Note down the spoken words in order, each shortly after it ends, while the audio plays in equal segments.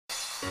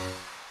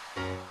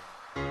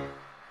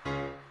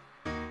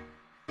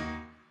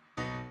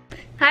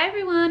Hi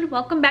everyone,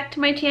 welcome back to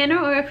my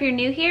channel, or if you're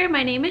new here,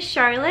 my name is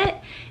Charlotte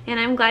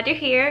and I'm glad you're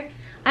here.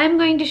 I'm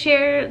going to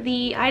share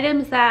the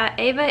items that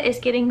Ava is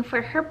getting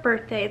for her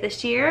birthday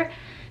this year.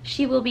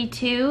 She will be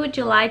 2,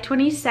 July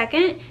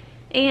 22nd,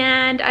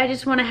 and I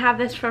just want to have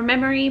this for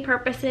memory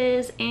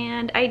purposes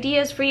and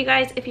ideas for you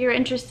guys if you're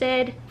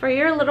interested for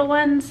your little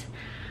ones.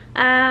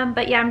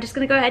 But yeah, I'm just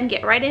going to go ahead and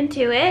get right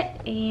into it,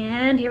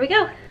 and here we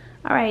go.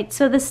 Alright,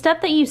 so the stuff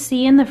that you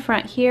see in the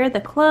front here, the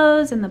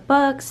clothes and the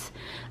books,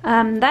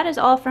 that is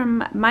all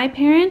from my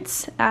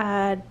parents,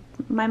 my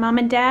mom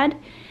and dad,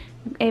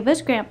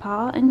 Ava's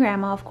grandpa and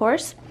grandma, of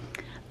course.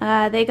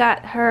 They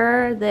got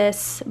her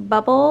this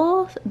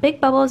Big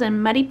Bubbles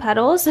and Muddy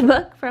Puddles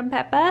book from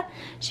Peppa.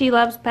 She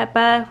loves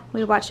Peppa.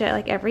 We watch it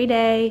like every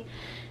day.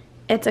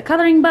 It's a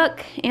coloring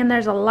book, and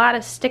there's a lot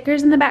of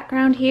stickers in the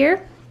background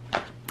here.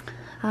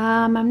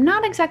 I'm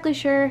not exactly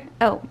sure.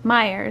 Oh,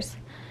 Myers.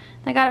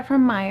 I got it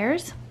from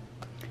Myers,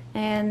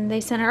 and they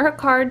sent her a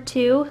card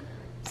too,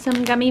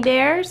 some gummy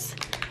bears,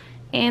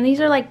 and these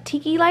are like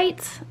tiki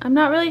lights. I'm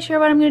not really sure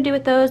what I'm going to do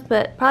with those,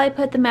 but probably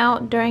put them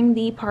out during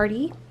the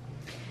party.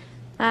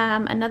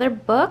 Another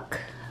book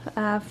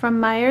from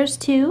Myers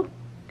too.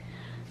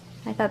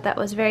 I thought that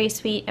was very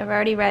sweet. I've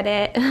already read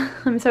it.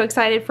 I'm so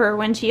excited for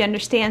when she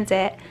understands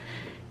it.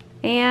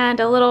 And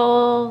a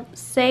little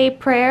say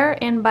prayer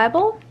and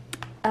Bible.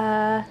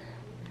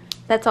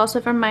 That's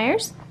also from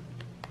Myers.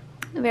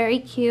 Very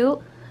cute.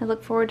 I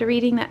look forward to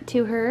reading that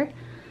to her.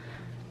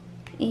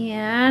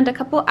 And a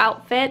couple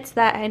outfits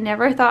that I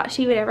never thought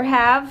she would ever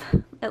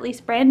have, at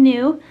least brand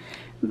new,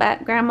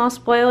 but Grandma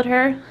spoiled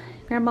her.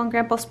 Grandma and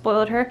Grandpa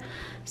spoiled her.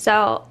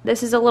 So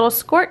this is a little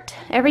skirt.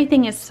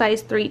 Everything is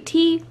size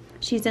 3T.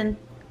 She's in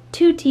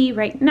 2T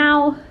right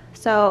now,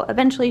 so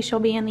eventually she'll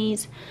be in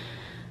these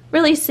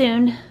really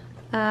soon.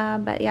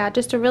 But yeah,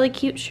 just a really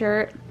cute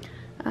shirt.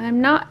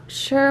 I'm not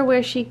sure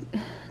where she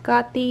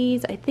got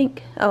these. I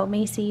think, oh,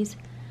 Macy's.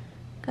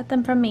 Got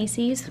them from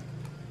Macy's.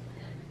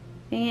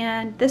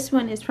 And this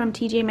one is from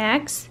TJ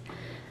Maxx.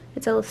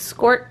 It's a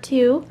skirt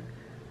too.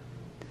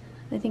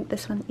 I think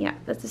this one, yeah,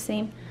 that's the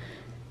same.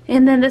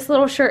 And then this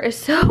little shirt is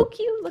so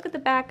cute. Look at the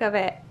back of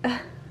it.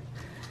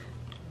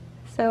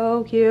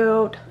 So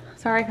cute.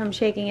 Sorry if I'm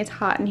shaking, it's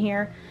hot in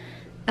here.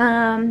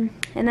 And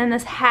then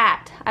this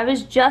hat. I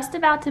was just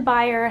about to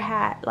buy her a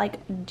hat,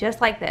 like just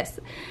like this.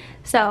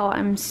 So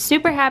I'm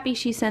super happy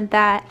she sent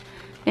that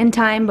in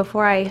time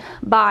before I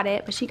bought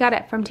it, but she got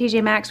it from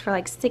TJ Maxx for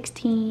like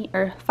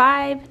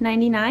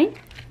 $5.99.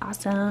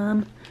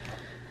 Awesome.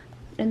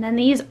 And then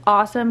these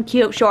awesome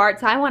cute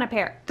shorts. I want a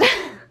pair.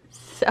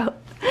 So,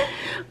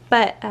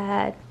 but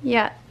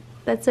yeah,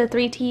 that's a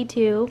 3T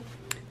too.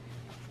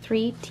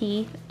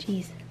 3T,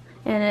 jeez.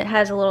 And it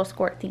has a little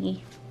skirt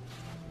thingy.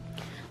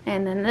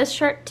 And then this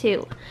shirt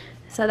too.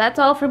 So that's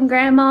all from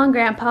Grandma and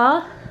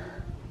Grandpa.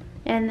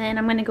 And then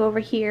I'm gonna go over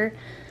here.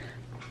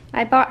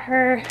 I bought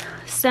her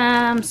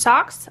some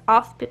socks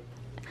out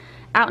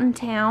in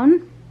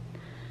town,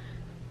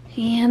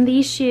 and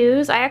these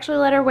shoes. I actually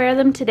let her wear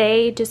them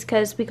today just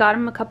because we got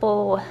them a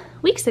couple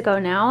weeks ago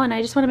now, and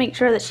I just want to make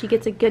sure that she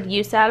gets a good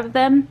use out of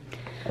them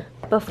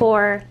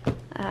before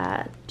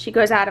she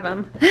goes out of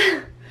them.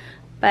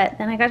 But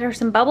then I got her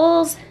some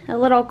bubbles, a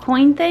little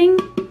coin thing.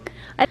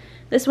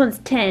 This one's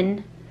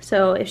tin,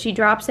 so if she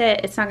drops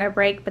it, it's not going to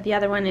break, but the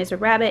other one is a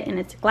rabbit and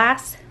it's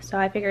glass, so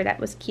I figured that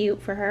was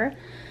cute for her.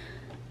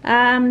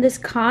 This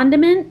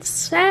condiment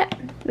set,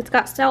 it's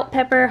got salt,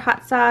 pepper,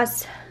 hot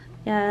sauce,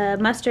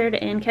 mustard,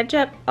 and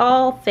ketchup,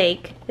 all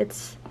fake.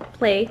 It's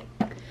play.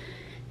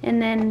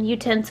 And then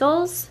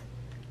utensils.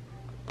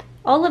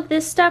 All of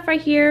this stuff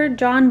right here,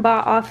 John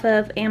bought off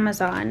of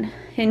Amazon,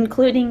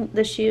 including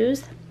the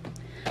shoes.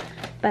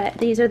 But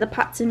these are the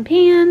pots and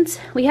pans.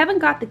 We haven't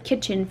got the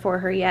kitchen for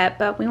her yet,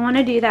 but we want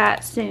to do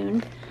that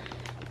soon.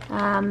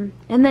 And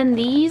then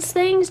these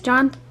things,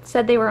 John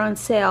said they were on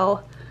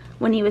sale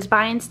when he was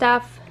buying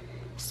stuff.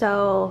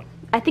 So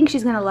I think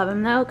she's gonna love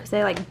them though, because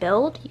they like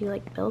build. You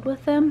like build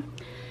with them,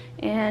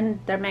 and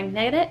they're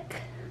magnetic.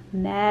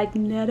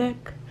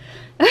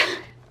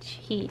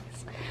 Jeez.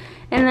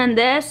 And then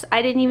this,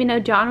 I didn't even know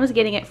John was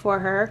getting it for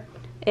her.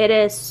 It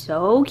is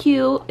so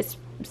cute. It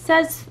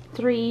says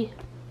 3+,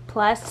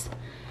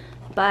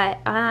 but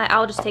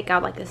I'll just take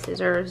out like the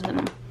scissors,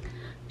 and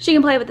she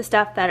can play with the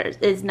stuff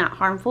that is not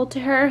harmful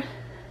to her.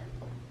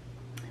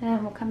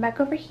 And we'll come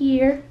back over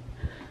here.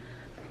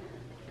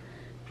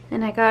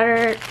 And I got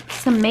her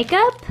some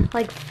makeup,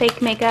 like fake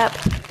makeup.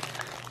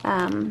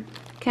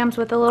 Comes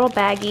with a little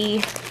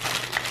baggie,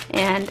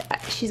 and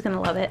she's gonna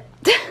love it.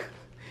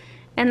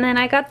 And then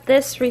I got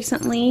this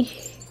recently,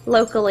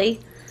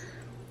 locally.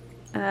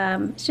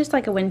 It's just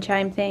like a wind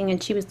chime thing,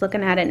 and she was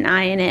looking at it and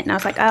eyeing it, and I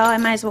was like, oh, I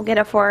might as well get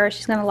it for her.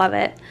 She's gonna love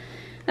it.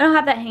 I don't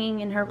have that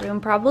hanging in her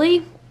room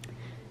probably.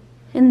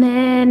 And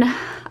then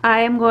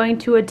I am going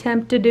to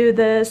attempt to do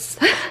this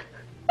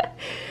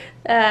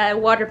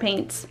water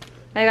paints.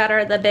 I got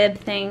her the bib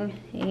thing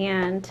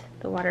and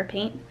the water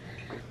paint.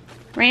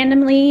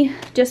 Randomly,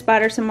 just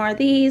bought her some more of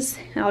these.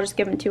 I'll just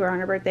give them to her on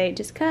her birthday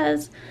just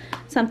cause.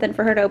 Something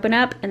for her to open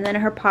up. And then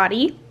her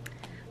potty.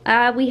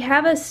 We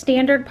have a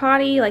standard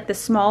potty, like the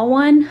small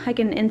one. I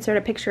can insert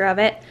a picture of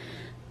it.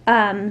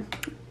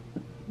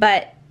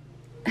 But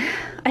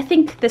I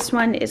think this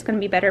one is going to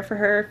be better for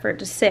her for it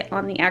to sit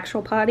on the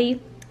actual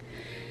potty.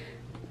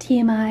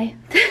 TMI.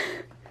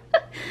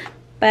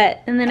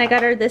 And then I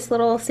got her this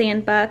little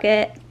sand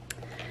bucket.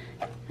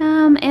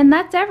 And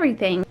that's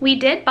everything. We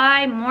did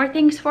buy more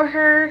things for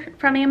her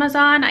from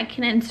Amazon. I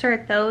can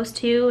insert those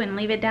too and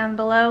leave it down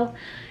below.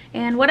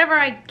 And whatever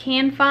I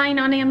can find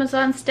on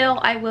Amazon still,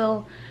 I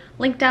will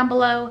link down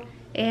below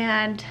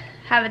and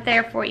have it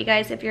there for you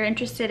guys if you're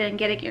interested in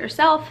getting it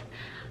yourself.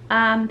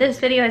 This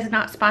video is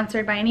not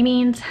sponsored by any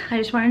means. I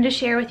just wanted to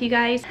share with you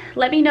guys.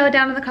 Let me know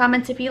down in the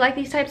comments if you like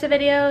these types of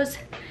videos.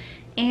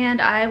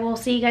 And I will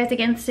see you guys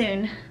again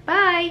soon.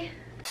 Bye!